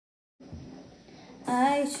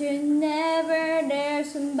I should never dare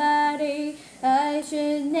somebody. I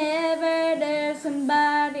should never dare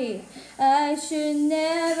somebody. I should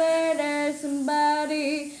never dare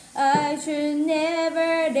somebody. I should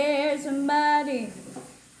never dare somebody.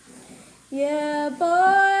 Yeah, boy,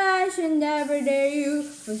 I should never dare you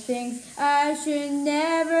for things I should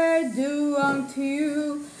never do wrong to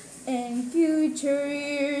you. In future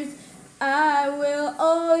years, I will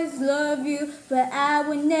always love you, but I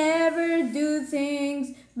will never do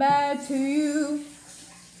things bad to you.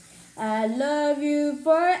 I love you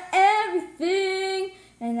for everything,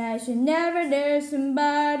 and I should never dare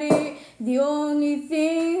somebody. The only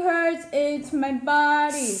thing hurts, it's my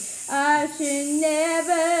body. I should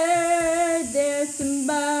never dare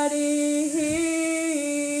somebody.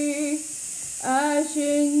 I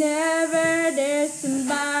should never dare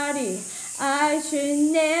somebody. I should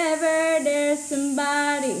never dare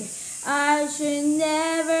somebody. I should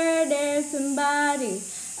never dare somebody.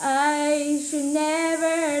 I should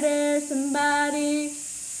never dare somebody.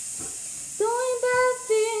 Doing bad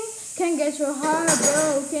things can get your heart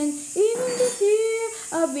broken. Even this year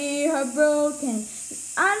I'll be heartbroken.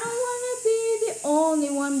 I don't wanna be the only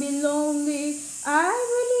one be lonely. I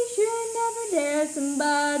really should never dare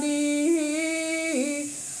somebody.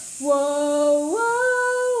 Whoa, whoa.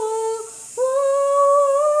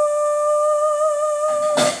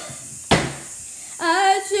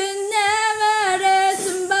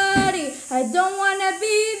 I don't wanna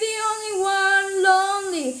be the only one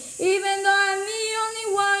lonely. Even though I'm the only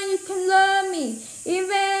one you can love me.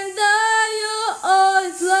 Even though you'll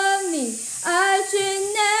always love me. I should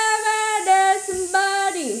never dare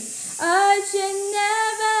somebody. I should